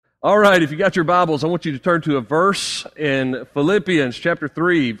All right, if you got your Bibles, I want you to turn to a verse in Philippians chapter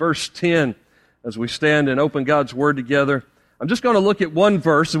 3, verse 10, as we stand and open God's Word together. I'm just going to look at one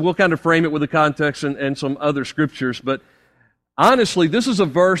verse, and we'll kind of frame it with the context and some other scriptures. But honestly, this is a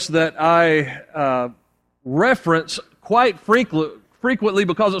verse that I reference quite frequently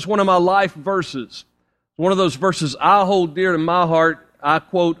because it's one of my life verses. It's one of those verses I hold dear to my heart. I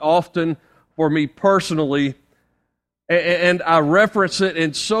quote often for me personally. And I reference it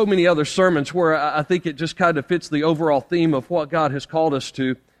in so many other sermons where I think it just kind of fits the overall theme of what God has called us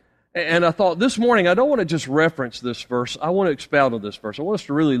to. And I thought this morning, I don't want to just reference this verse. I want to expound on this verse. I want us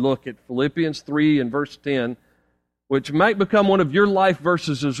to really look at Philippians 3 and verse 10, which might become one of your life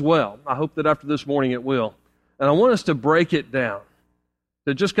verses as well. I hope that after this morning it will. And I want us to break it down,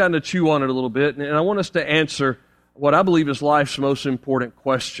 to just kind of chew on it a little bit. And I want us to answer what I believe is life's most important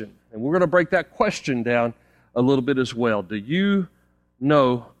question. And we're going to break that question down a little bit as well. Do you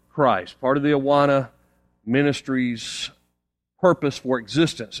know Christ? Part of the Awana Ministry's purpose for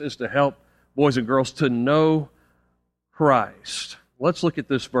existence is to help boys and girls to know Christ. Let's look at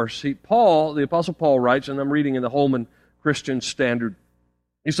this verse. The Apostle Paul writes, and I'm reading in the Holman Christian Standard.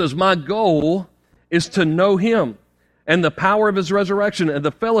 He says, "My goal is to know Him and the power of His resurrection and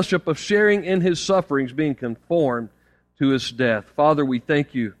the fellowship of sharing in His sufferings, being conformed to His death." Father, we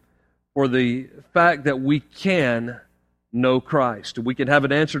thank You for the fact that we can know Christ. We can have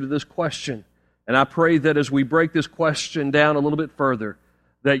an answer to this question. And I pray that as we break this question down a little bit further,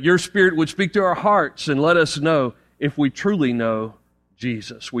 that Your Spirit would speak to our hearts and let us know if we truly know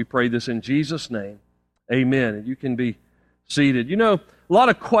Jesus. We pray this in Jesus' name. Amen. And you can be seated. You know, a lot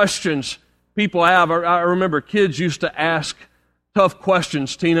of questions people have. I remember kids used to ask tough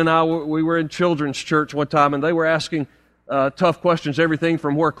questions. Tina and I, we were in children's church one time, and they were asking tough questions, everything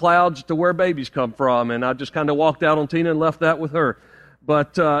from where clouds to where babies come from. And I just kind of walked out on Tina and left that with her.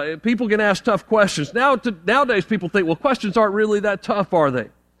 But people can ask tough questions. Nowadays, people think, well, questions aren't really that tough, are they?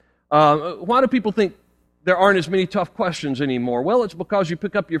 Why do people think there aren't as many tough questions anymore? Well, it's because you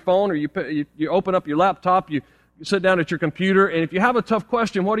pick up your phone or you open up your laptop, you sit down at your computer, and if you have a tough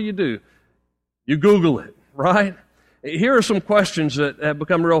question, what do? You Google it, right? Here are some questions that have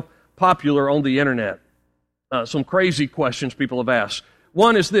become real popular on the internet. Some crazy questions people have asked.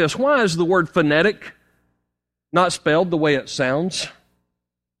 One is this: why is the word phonetic not spelled the way it sounds?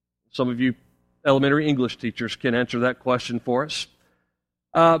 Some of you elementary English teachers can answer that question for us.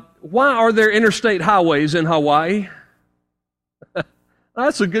 Why are there interstate highways in Hawaii?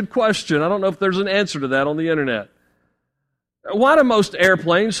 That's a good question. I don't know if there's an answer to that on the internet. Why do most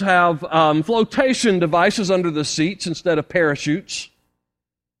airplanes have flotation devices under the seats instead of parachutes?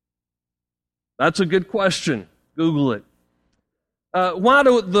 That's a good question. Google it. Why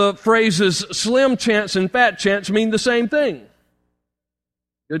do the phrases slim chance and fat chance mean the same thing?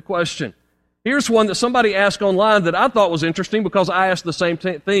 Good question. Here's one that somebody asked online that I thought was interesting because I asked the same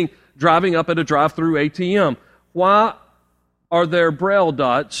thing driving up at a drive-through ATM. Why are there Braille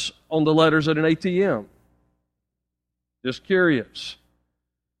dots on the letters at an ATM? Just curious.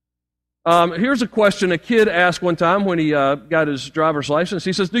 Here's a question a kid asked one time when he got his driver's license.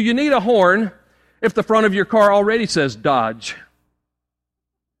 He says, "Do you need a horn if the front of your car already says Dodge?"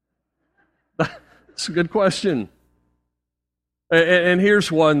 That's a good question. And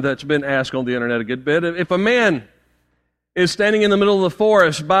here's one that's been asked on the internet a good bit. If a man is standing in the middle of the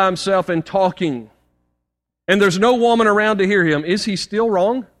forest by himself and talking, and there's no woman around to hear him, is he still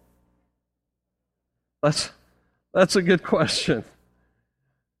wrong? That's a good question.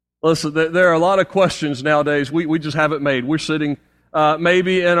 Listen, there are a lot of questions nowadays we just have it made. We're sitting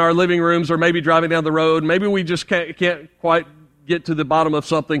maybe in our living rooms or maybe driving down the road. Maybe we just can't quite get to the bottom of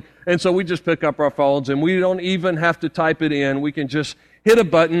something, and so we just pick up our phones, and we don't even have to type it in. We can just hit a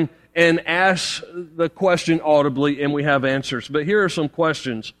button and ask the question audibly, and we have answers. But here are some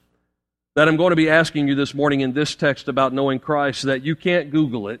questions that I'm going to be asking you this morning in this text about knowing Christ that you can't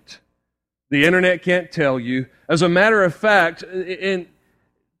Google it. The internet can't tell you. As a matter of fact, to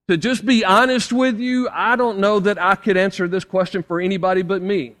just be honest with you, I don't know that I could answer this question for anybody but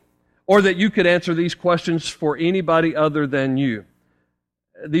me, or that you could answer these questions for anybody other than you.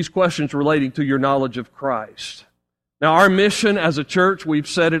 These questions relating to your knowledge of Christ. Now, our mission as a church, we've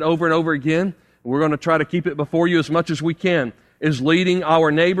said it over and over again, and we're going to try to keep it before you as much as we can, is leading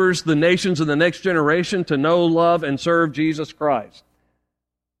our neighbors, the nations, and the next generation to know, love, and serve Jesus Christ.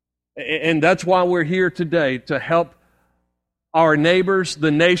 And that's why we're here today, to help our neighbors,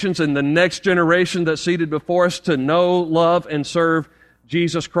 the nations, and the next generation that's seated before us to know, love, and serve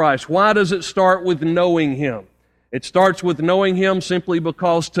Jesus Christ. Why does it start with knowing Him? It starts with knowing Him simply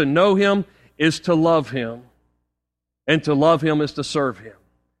because to know Him is to love Him, and to love Him is to serve Him.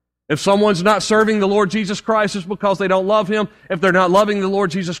 If someone's not serving the Lord Jesus Christ, it's because they don't love Him. If they're not loving the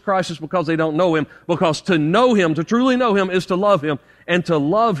Lord Jesus Christ, it's because they don't know Him. Because to know Him, to truly know Him, is to love Him. And to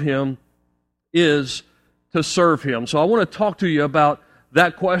love Him is to serve Him. So I want to talk to you about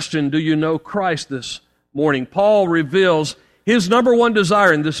that question, do you know Christ, this morning? Paul reveals his number one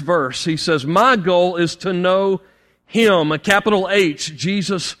desire in this verse. He says, my goal is to know Him, a capital H,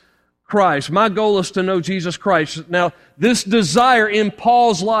 Jesus Christ. My goal is to know Jesus Christ. Now, this desire in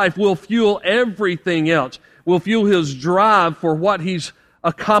Paul's life will fuel everything else, will fuel his drive for what he's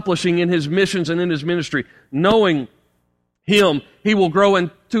accomplishing in his missions and in his ministry. Knowing Him, he will grow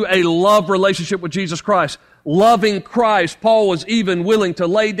into a love relationship with Jesus Christ. Loving Christ, Paul was even willing to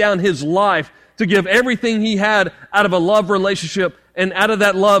lay down his life to give everything he had out of a love relationship, and out of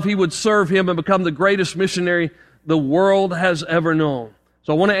that love he would serve Him and become the greatest missionary the world has ever known.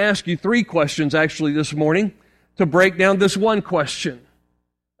 So I want to ask you 3 questions actually this morning to break down this one question.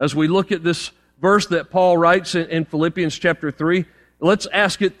 As we look at this verse that Paul writes in Philippians chapter 3, let's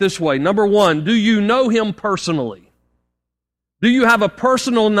ask it this way. Number 1, do you know Him personally? Do you have a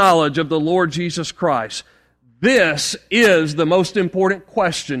personal knowledge of the Lord Jesus Christ? This is the most important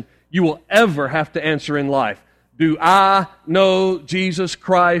question you will ever have to answer in life. Do I know Jesus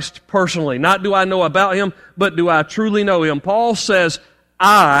Christ personally? Not do I know about Him, but do I truly know Him? Paul says,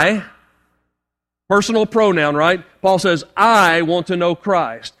 I, personal pronoun, right? Paul says, I want to know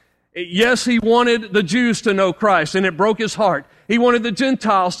Christ. Yes, he wanted the Jews to know Christ, and it broke his heart. He wanted the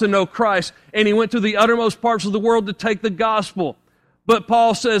Gentiles to know Christ, and he went to the uttermost parts of the world to take the gospel. But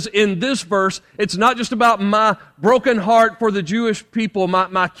Paul says in this verse, it's not just about my broken heart for the Jewish people,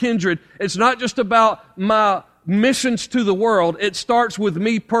 my kindred. It's not just about my missions to the world. It starts with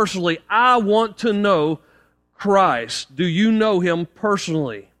me personally. I want to know Christ. Do you know Him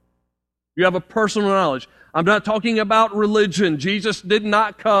personally? You have a personal knowledge. I'm not talking about religion. Jesus did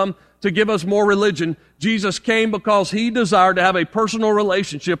not come to give us more religion. Jesus came because He desired to have a personal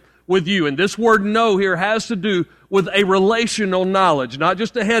relationship with you. And this word know here has to do with a relational knowledge, not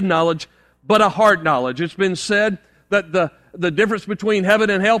just a head knowledge, but a heart knowledge. It's been said that the difference between heaven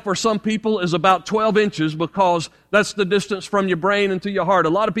and hell for some people is about 12 inches because that's the distance from your brain into your heart. A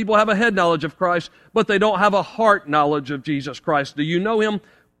lot of people have a head knowledge of Christ, but they don't have a heart knowledge of Jesus Christ. Do you know Him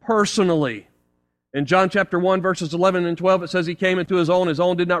personally? In John chapter 1, verses 11 and 12, it says He came into His own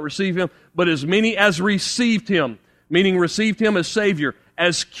did not receive Him, but as many as received Him, meaning received Him as Savior,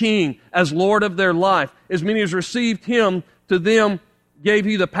 as King, as Lord of their life, as many as received Him, to them gave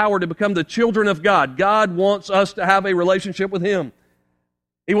He the power to become the children of God. God wants us to have a relationship with Him.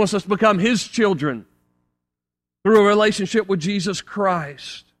 He wants us to become His children through a relationship with Jesus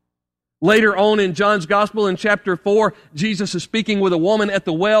Christ. Later on in John's Gospel in chapter 4, Jesus is speaking with a woman at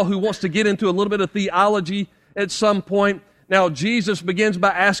the well who wants to get into a little bit of theology at some point. Now, Jesus begins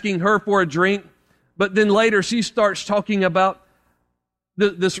by asking her for a drink, but then later she starts talking about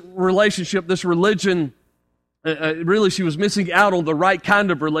this relationship, this religion. Really, she was missing out on the right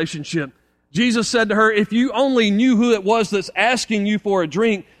kind of relationship. Jesus said to her, if you only knew who it was that's asking you for a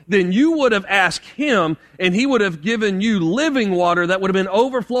drink, then you would have asked Him, and He would have given you living water that would have been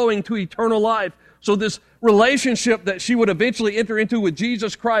overflowing to eternal life. So this relationship that she would eventually enter into with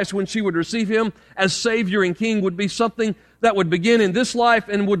Jesus Christ when she would receive Him as Savior and King would be something that would begin in this life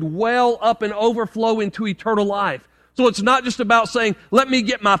and would well up and overflow into eternal life. So it's not just about saying, let me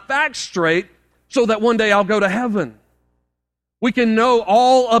get my facts straight so that one day I'll go to heaven. We can know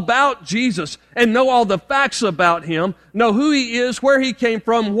all about Jesus and know all the facts about Him, know who He is, where He came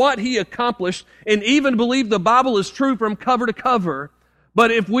from, what He accomplished, and even believe the Bible is true from cover to cover. But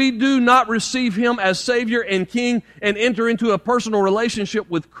if we do not receive Him as Savior and King and enter into a personal relationship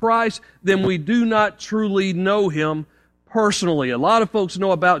with Christ, then we do not truly know Him personally. A lot of folks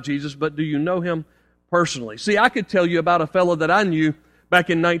know about Jesus, but do you know Him personally? See, I could tell you about a fellow that I knew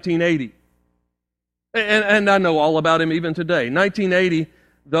back in 1980. And I know all about him even today. 1980,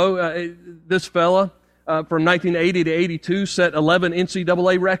 though, this fella from 1980 to 82 set 11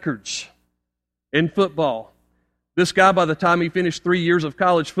 NCAA records in football. This guy, by the time he finished 3 years of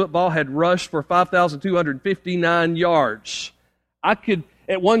college football, had rushed for 5,259 yards. I could,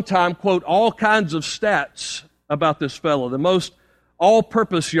 at one time, quote all kinds of stats about this fellow. The most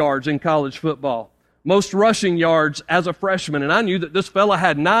all-purpose yards in college football. Most rushing yards as a freshman. And I knew that this fella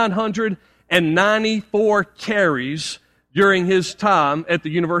had 994 carries during his time at the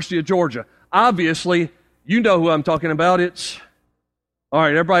University of Georgia. Obviously, you know who I'm talking about. It's, all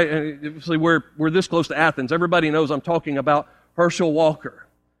right, everybody, see, we're this close to Athens. Everybody knows I'm talking about Herschel Walker.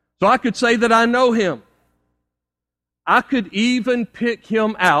 So I could say that I know him. I could even pick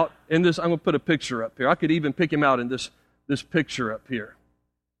him out in this. I'm going to put a picture up here. I could even pick him out in this picture up here.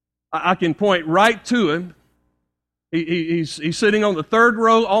 I can point right to him. He's sitting on the third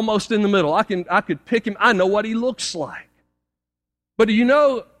row, almost in the middle. I could pick him. I know what he looks like. But do you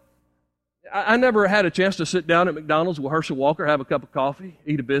know, I never had a chance to sit down at McDonald's with Herschel Walker, have a cup of coffee,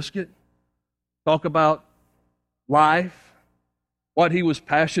 eat a biscuit, talk about life, what he was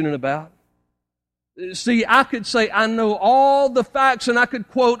passionate about. See, I could say I know all the facts and I could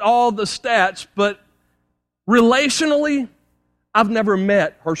quote all the stats, but relationally, I've never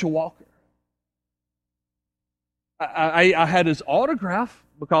met Herschel Walker. I had his autograph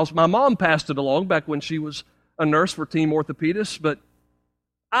because my mom passed it along back when she was a nurse for Team Orthopedists, but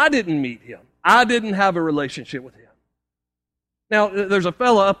I didn't meet him. I didn't have a relationship with him. Now, there's a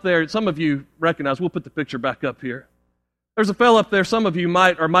fellow up there, some of you recognize, we'll put the picture back up here. There's a fellow up there some of you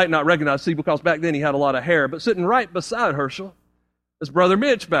might or might not recognize, see, because back then he had a lot of hair, but sitting right beside Herschel is Brother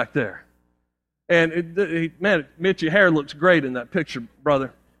Mitch back there. And, man, Mitch, your hair looks great in that picture,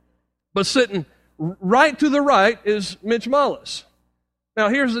 brother. But sitting right to the right is Mitch Mullis. Now,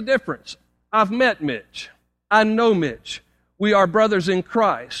 here's the difference. I've met Mitch. I know Mitch. We are brothers in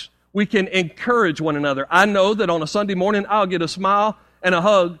Christ. We can encourage one another. I know that on a Sunday morning, I'll get a smile and a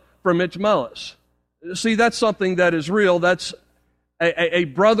hug from Mitch Mullis. See, that's something that is real. That's a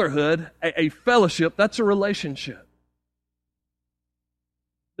brotherhood, a fellowship. That's a relationship.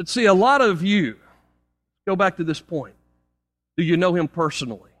 But see, a lot of you, go back to this point. Do you know him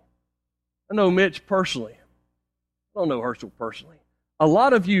personally? I know Mitch personally. I don't know Herschel personally. A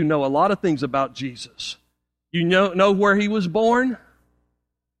lot of you know a lot of things about Jesus. You know where he was born.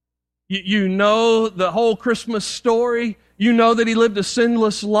 You know the whole Christmas story. You know that he lived a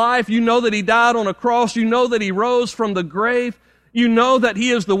sinless life. You know that he died on a cross. You know that he rose from the grave. You know that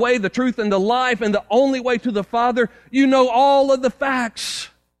he is the way, the truth, and the life, and the only way to the Father. You know all of the facts.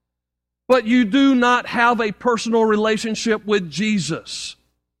 But you do not have a personal relationship with Jesus.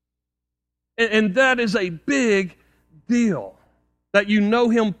 And that is a big deal, that you know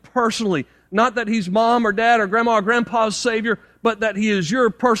him personally. Not that he's mom or dad or grandma or grandpa's Savior, but that he is your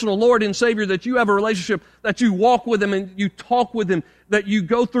personal Lord and Savior, that you have a relationship, that you walk with him and you talk with him, that you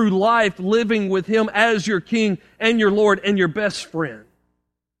go through life living with him as your King and your Lord and your best friend.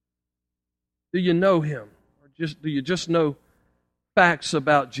 Do you know him? Or do you just know facts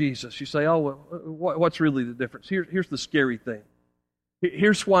about Jesus? You say, oh, well, what's really the difference? Here's the scary thing.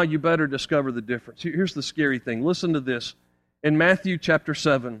 Here's why you better discover the difference. Here's the scary thing. Listen to this. In Matthew chapter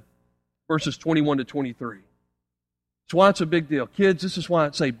 7, verses 21 to 23. That's why it's a big deal. Kids, this is why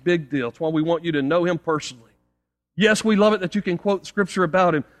it's a big deal. It's why we want you to know him personally. Yes, we love it that you can quote Scripture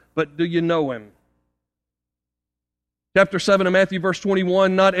about him, but do you know him? Chapter 7 of Matthew, verse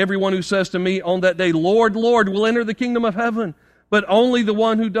 21, not everyone who says to me on that day, Lord, Lord, will enter the kingdom of heaven, but only the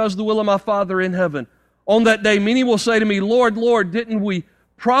one who does the will of my Father in heaven. On that day, many will say to me, Lord, Lord, didn't we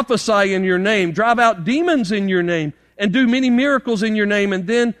prophesy in your name, drive out demons in your name, and do many miracles in your name? And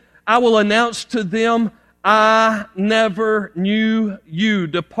then I will announce to them, I never knew you.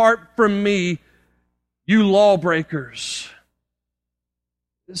 Depart from me, you lawbreakers.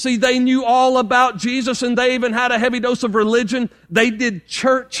 See, they knew all about Jesus, and they even had a heavy dose of religion. They did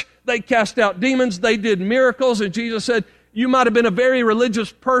church. They cast out demons. They did miracles. And Jesus said, you might have been a very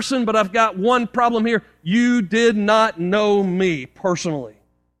religious person, but I've got one problem here. You did not know me personally.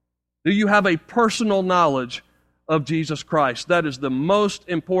 Do you have a personal knowledge of Jesus Christ? That is the most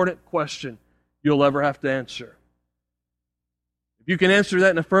important question you'll ever have to answer. If you can answer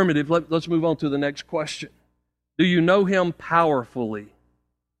that in affirmative, let's move on to the next question. Do you know him powerfully?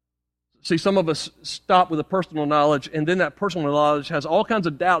 See, some of us stop with a personal knowledge, and then that personal knowledge has all kinds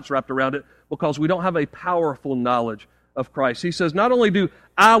of doubts wrapped around it because we don't have a powerful knowledge of Christ. He says, not only do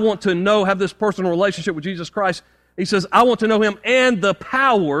I want to know, have this personal relationship with Jesus Christ, he says, I want to know him and the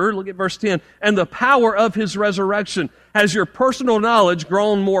power, look at verse 10, and the power of his resurrection. Has your personal knowledge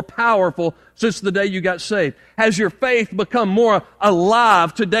grown more powerful since the day you got saved? Has your faith become more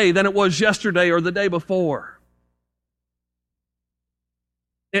alive today than it was yesterday or the day before?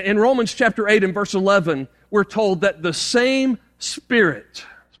 In Romans chapter 8 and verse 11, we're told that the same Spirit,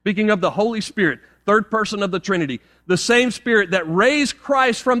 speaking of the Holy Spirit, third person of the Trinity, the same Spirit that raised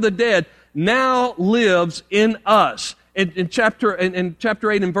Christ from the dead now lives in us. In chapter 8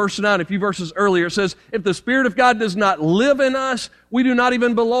 and verse 9, a few verses earlier, it says, if the Spirit of God does not live in us, we do not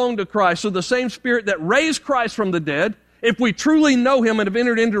even belong to Christ. So the same Spirit that raised Christ from the dead, if we truly know him and have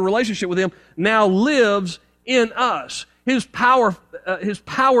entered into a relationship with him, now lives in us. His power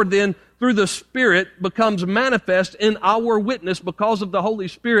then through the Spirit becomes manifest in our witness because of the Holy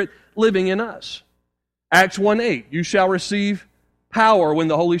Spirit living in us. Acts 1:8, you shall receive power when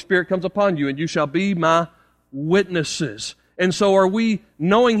the Holy Spirit comes upon you, and you shall be my witnesses. And so are we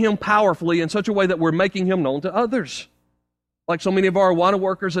knowing Him powerfully in such a way that we're making Him known to others? Like so many of our Awana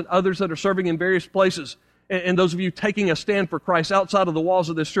workers and others that are serving in various places, and those of you taking a stand for Christ outside of the walls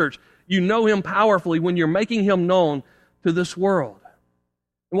of this church, you know Him powerfully when you're making Him known to this world.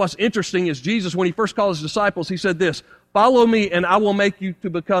 And what's interesting is Jesus, when He first called His disciples, He said this, "Follow me and I will make you to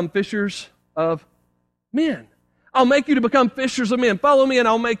become fishers of men." I'll make you to become fishers of men. Follow me and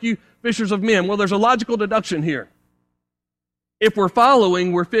I'll make you fishers of men. Well, there's a logical deduction here. If we're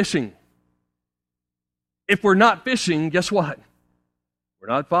following, we're fishing. If we're not fishing, guess what? We're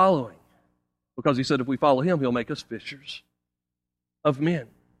not following. Because He said if we follow Him, He'll make us fishers of men.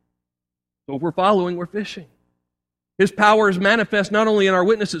 So if we're following, we're fishing. His power is manifest not only in our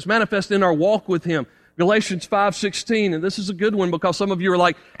witness, it's manifest in our walk with Him. Galatians 5:16, and this is a good one because some of you are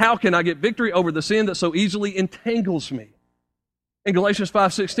like, how can I get victory over the sin that so easily entangles me? And Galatians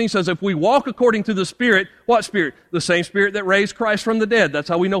 5:16 says, if we walk according to the Spirit, what Spirit? The same Spirit that raised Christ from the dead. That's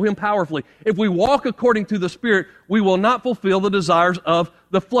how we know Him powerfully. If we walk according to the Spirit, we will not fulfill the desires of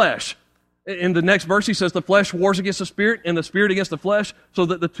the flesh. In the next verse, he says, the flesh wars against the Spirit and the Spirit against the flesh, so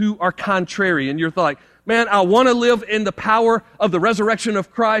that the two are contrary. And you're like, man, I want to live in the power of the resurrection of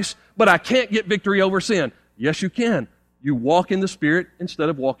Christ, but I can't get victory over sin. Yes, you can. You walk in the Spirit instead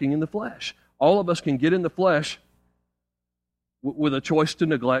of walking in the flesh. All of us can get in the flesh with a choice to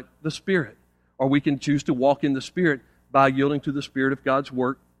neglect the Spirit. Or we can choose to walk in the Spirit by yielding to the Spirit of God's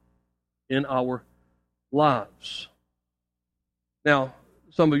work in our lives. Now,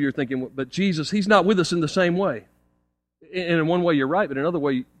 some of you are thinking, but Jesus, He's not with us in the same way. And in one way you're right, but in another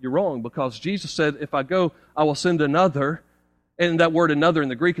way you're wrong, because Jesus said, if I go, I will send another. And that word another in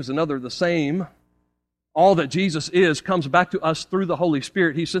the Greek is another, the same. All that Jesus is comes back to us through the Holy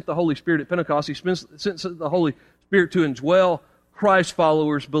Spirit. He sent the Holy Spirit at Pentecost. He sent the Holy Spirit to indwell Christ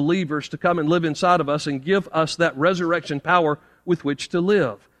followers, believers, to come and live inside of us and give us that resurrection power with which to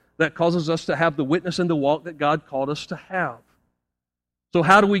live. That causes us to have the witness and the walk that God called us to have. So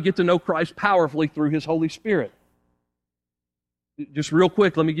how do we get to know Christ powerfully? Through His Holy Spirit. Just real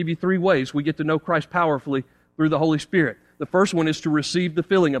quick, let me give you 3 ways we get to know Christ powerfully through the Holy Spirit. The first one is to receive the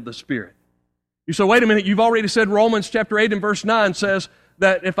filling of the Spirit. You say, wait a minute, you've already said Romans chapter 8 and verse 9 says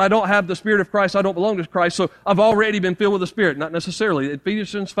that if I don't have the Spirit of Christ, I don't belong to Christ, so I've already been filled with the Spirit. Not necessarily.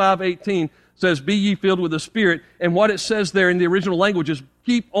 Ephesians 5:18 says, be ye filled with the Spirit, and what it says there in the original language is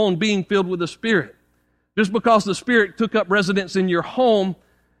keep on being filled with the Spirit. Just because the Spirit took up residence in your home,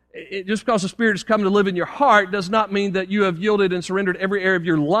 just because the Spirit has come to live in your heart does not mean that you have yielded and surrendered every area of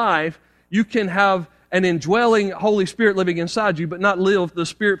your life. You can have an indwelling Holy Spirit living inside you, but not live the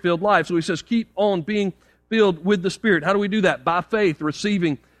Spirit-filled life. So he says, keep on being filled with the Spirit. How do we do that? By faith,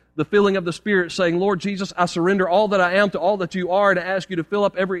 receiving the filling of the Spirit, saying, Lord Jesus, I surrender all that I am to all that you are, and I ask you to fill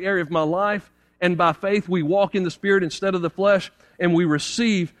up every area of my life. And by faith, we walk in the Spirit instead of the flesh, and we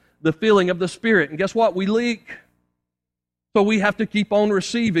receive the filling of the Spirit. And guess what? We leak. So we have to keep on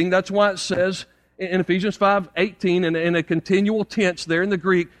receiving. That's why it says in Ephesians 5:18, and in a continual tense there in the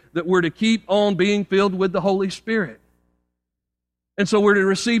Greek, that we're to keep on being filled with the Holy Spirit. And so we're to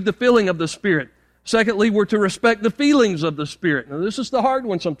receive the filling of the Spirit. Secondly, we're to respect the feelings of the Spirit. Now, this is the hard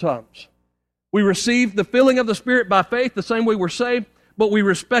one sometimes. We receive the filling of the Spirit by faith, the same way we're saved, but we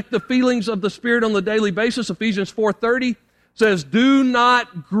respect the feelings of the Spirit on a daily basis. Ephesians 4:30 says, do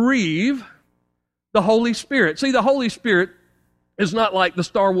not grieve the Holy Spirit. See, the Holy Spirit is not like the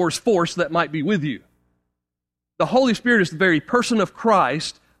Star Wars force that might be with you. The Holy Spirit is the very person of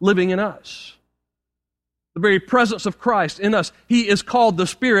Christ living in us. The very presence of Christ in us. He is called the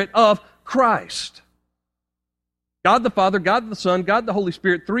Spirit of Christ. God the Father, God the Son, God the Holy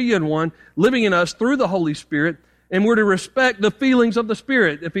Spirit, 3 in 1, living in us through the Holy Spirit, and we're to respect the feelings of the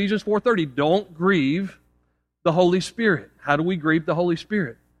Spirit. Ephesians 4:30, don't grieve the Holy Spirit. How do we grieve the Holy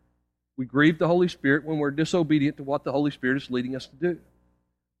Spirit? We grieve the Holy Spirit when we're disobedient to what the Holy Spirit is leading us to do.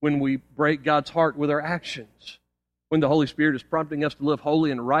 When we break God's heart with our actions. When the Holy Spirit is prompting us to live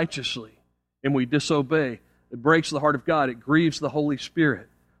holy and righteously, and we disobey. It breaks the heart of God. It grieves the Holy Spirit.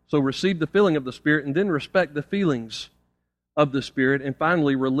 So receive the filling of the Spirit, and then respect the feelings of the Spirit, and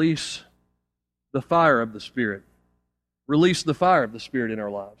finally release the fire of the Spirit. Release the fire of the Spirit in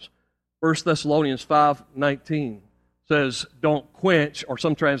our lives. 1 Thessalonians 5:19 says, don't quench, or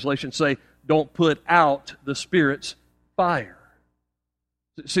some translations say, don't put out the Spirit's fire.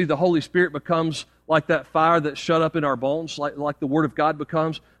 See, the Holy Spirit becomes like that fire that's shut up in our bones, like the Word of God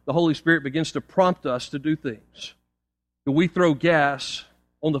becomes. The Holy Spirit begins to prompt us to do things. Do we throw gas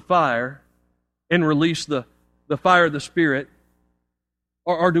on the fire and release the fire of the Spirit,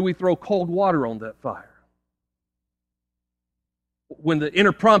 or do we throw cold water on that fire? When the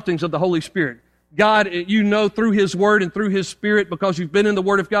inner promptings of the Holy Spirit, God, you know through His Word and through His Spirit, because you've been in the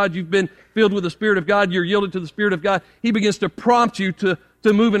Word of God, you've been filled with the Spirit of God, you're yielded to the Spirit of God, He begins to prompt you to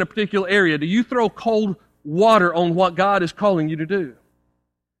move in a particular area. Do you throw cold water on what God is calling you to do?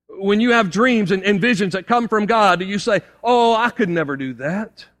 When you have dreams and visions that come from God, do you say, oh, I could never do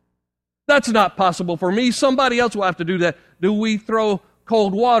that? That's not possible for me. Somebody else will have to do that. Do we throw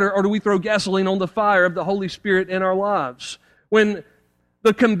cold water, or do we throw gasoline on the fire of the Holy Spirit in our lives? When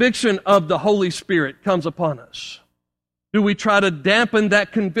the conviction of the Holy Spirit comes upon us, do we try to dampen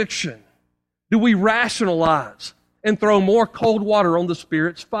that conviction? Do we rationalize and throw more cold water on the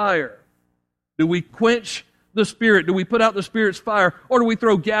Spirit's fire? Do we quench the Spirit? Do we put out the Spirit's fire? Or do we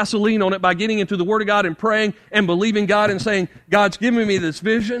throw gasoline on it by getting into the Word of God and praying and believing God and saying, God's given me this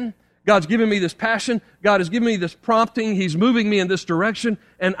vision, God's given me this passion, God has given me this prompting, He's moving me in this direction,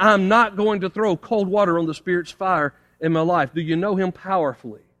 and I'm not going to throw cold water on the Spirit's fire in my life. Do you know Him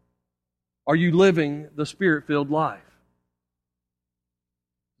powerfully? Are you living the Spirit-filled life?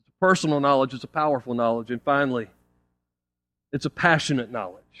 It's a personal knowledge, it's a powerful knowledge, and finally, it's a passionate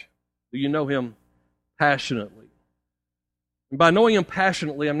knowledge. Do you know Him passionately? And by knowing Him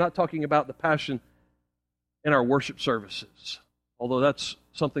passionately, I'm not talking about the passion in our worship services, although that's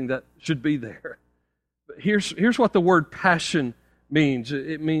something that should be there. But here's what the word passion means.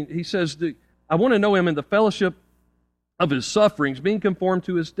 It means, he says, I want to know Him in the fellowship of His sufferings, being conformed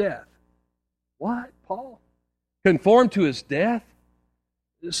to His death. What, Paul? Conformed to His death?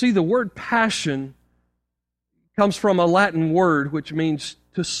 See, the word passion comes from a Latin word which means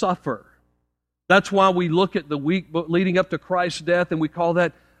to suffer. That's why we look at the week leading up to Christ's death and we call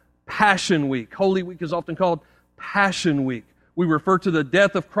that Passion Week. Holy Week is often called Passion Week. We refer to the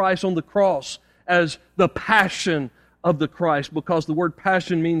death of Christ on the cross as the passion of the Christ, because the word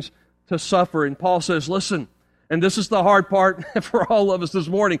passion means to suffer. And Paul says, listen, and this is the hard part for all of us this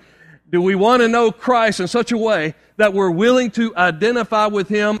morning, do we want to know Christ in such a way that we're willing to identify with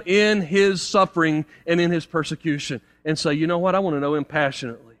Him in His suffering and in His persecution and say, you know what, I want to know Him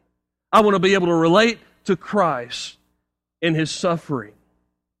passionately. I want to be able to relate to Christ in His suffering.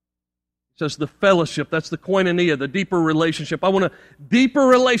 It says the fellowship, that's the koinonia, the deeper relationship. I want a deeper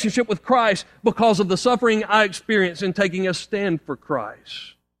relationship with Christ because of the suffering I experience in taking a stand for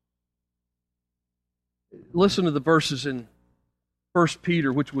Christ. Listen to the verses in 1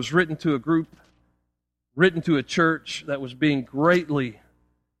 Peter, which was written to a group, written to a church that was being greatly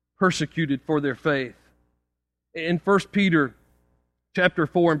persecuted for their faith. In 1 Peter chapter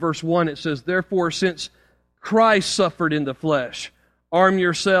 4 and verse 1, it says, therefore, since Christ suffered in the flesh, arm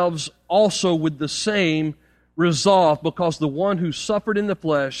yourselves also with the same resolve, because the one who suffered in the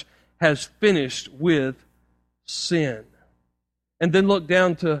flesh has finished with sin. And then look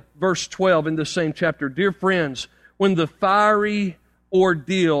down to verse 12 in the same chapter. Dear friends, when the fiery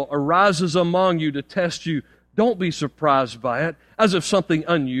ordeal arises among you to test you, don't be surprised by it, as if something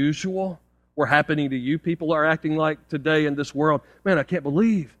unusual were happening to you. People are acting like today in this world, man, I can't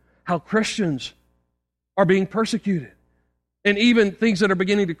believe how Christians are being persecuted. And even things that are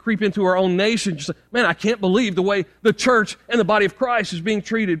beginning to creep into our own nation, just, man, I can't believe the way the church and the body of Christ is being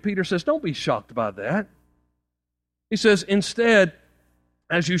treated. Peter says, don't be shocked by that. He says, instead,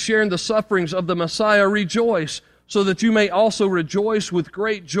 as you share in the sufferings of the Messiah, rejoice, so that you may also rejoice with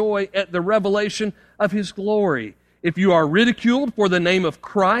great joy at the revelation of His glory. If you are ridiculed for the name of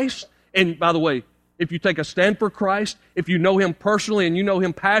Christ, and by the way, if you take a stand for Christ, if you know Him personally and you know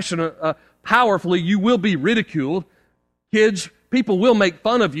Him powerfully, you will be ridiculed. Kids, people will make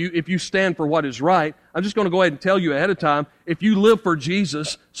fun of you if you stand for what is right. I'm just going to go ahead and tell you ahead of time, if you live for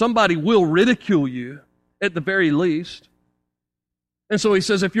Jesus, somebody will ridicule you at the very least. And so he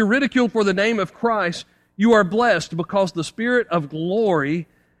says, if you're ridiculed for the name of Christ, you are blessed because the Spirit of glory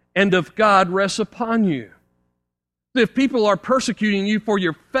and of God rests upon you. If people are persecuting you for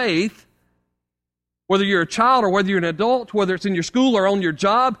your faith, whether you're a child or whether you're an adult, whether it's in your school or on your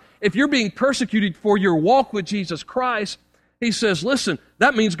job, if you're being persecuted for your walk with Jesus Christ, he says, listen,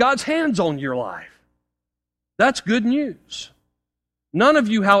 that means God's hand's on your life. That's good news. None of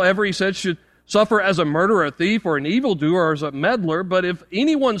you, however, he said, should suffer as a murderer, a thief, or an evildoer, or as a meddler, but if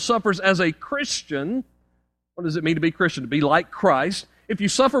anyone suffers as a Christian, what does it mean to be Christian? To be like Christ. If you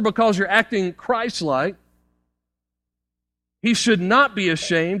suffer because you're acting Christ-like, he should not be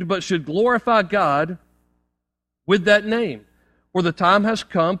ashamed, but should glorify God with that name. For the time has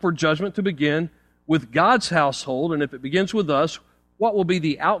come for judgment to begin with God's household, and if it begins with us, what will be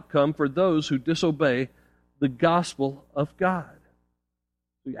the outcome for those who disobey the gospel of God?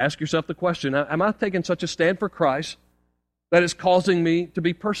 You ask yourself the question, am I taking such a stand for Christ that is causing me to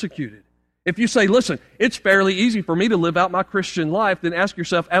be persecuted? If you say, listen, it's fairly easy for me to live out my Christian life, then ask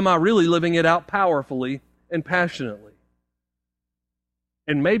yourself, am I really living it out powerfully and passionately?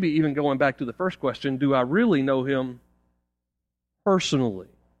 And maybe even going back to the first question, do I really know Him personally?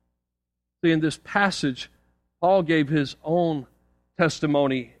 See, in this passage, Paul gave his own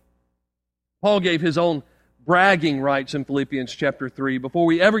testimony. Paul gave his own bragging rights in Philippians chapter 3. Before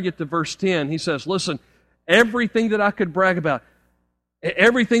we ever get to verse 10, he says, listen, everything that I could brag about,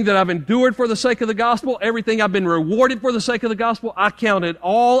 everything that I've endured for the sake of the gospel, everything I've been rewarded for the sake of the gospel, I count it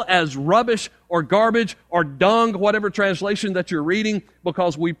all as rubbish or garbage or dung, whatever translation that you're reading,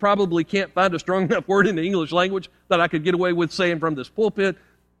 because we probably can't find a strong enough word in the English language that I could get away with saying from this pulpit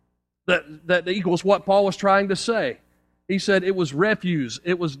that equals what Paul was trying to say. He said it was refuse,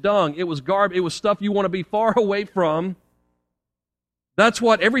 it was dung, it was garbage, it was stuff you want to be far away from. That's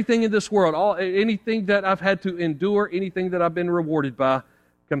what everything in this world, anything that I've had to endure, anything that I've been rewarded by,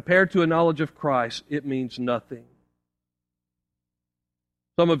 compared to a knowledge of Christ, it means nothing.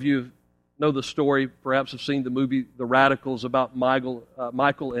 Some of you know the story, perhaps have seen the movie The Radicals about Michael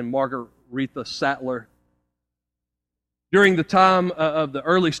and Margarita Sattler. During the time of the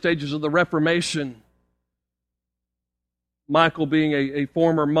early stages of the Reformation, Michael being a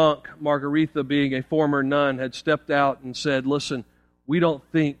former monk, Margarita being a former nun, had stepped out and said, listen, we don't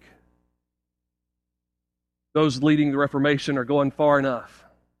think those leading the Reformation are going far enough.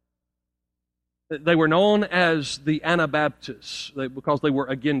 They were known as the Anabaptists because they were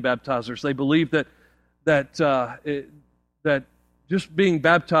again baptizers. They believed that just being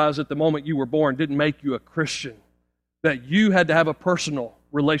baptized at the moment you were born didn't make you a Christian. That you had to have a personal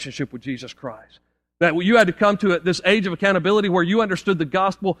relationship with Jesus Christ. That you had to come to this age of accountability where you understood the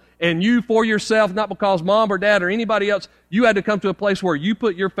gospel and you for yourself, not because mom or dad or anybody else, you had to come to a place where you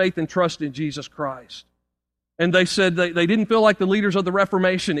put your faith and trust in Jesus Christ. And they said they didn't feel like the leaders of the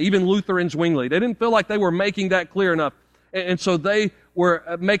Reformation, even Luther and Zwingli, they didn't feel like they were making that clear enough. And so they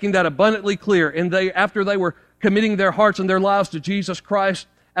were making that abundantly clear. And after they were committing their hearts and their lives to Jesus Christ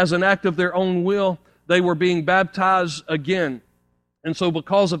as an act of their own will, they were being baptized again. And so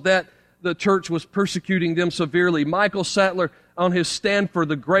because of that, the church was persecuting them severely. Michael Sattler, on his stand for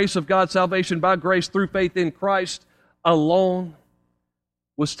the grace of God's salvation by grace through faith in Christ alone,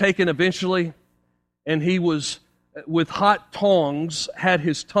 was taken eventually, and he was, with hot tongs, had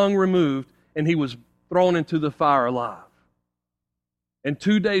his tongue removed, and he was thrown into the fire alive. And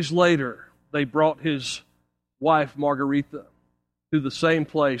 2 days later, they brought his wife, Margarita, to the same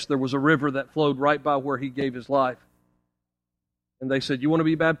place. There was a river that flowed right by where he gave his life. And they said, you want to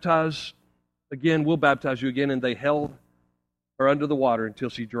be baptized again? We'll baptize you again. And they held her under the water until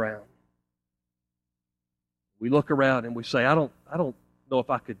she drowned. We look around and we say, I don't know if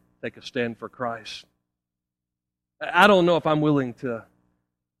I could take a stand for Christ. I don't know if I'm willing to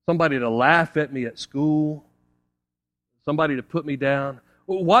somebody to laugh at me at school, somebody to put me down.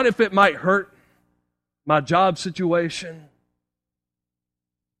 What if it might hurt my job situation?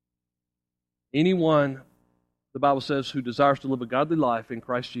 Anyone, the Bible says, who desires to live a godly life in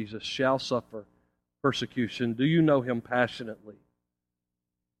Christ Jesus shall suffer persecution. Do you know Him passionately?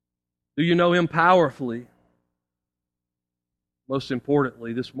 Do you know Him powerfully? Most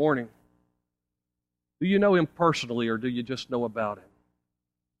importantly, this morning, do you know Him personally, or do you just know about Him?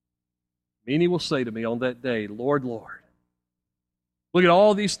 Many will say to me on that day, Lord, Lord, look at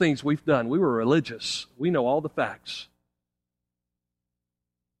all these things we've done. We were religious. We know all the facts.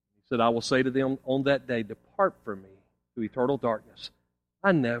 He said, I will say to them on that day, depart from me to eternal darkness.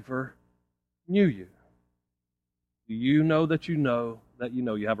 I never knew you. Do you know that you know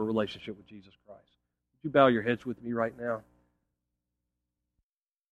you have a relationship with Jesus Christ? Would you bow your heads with me right now?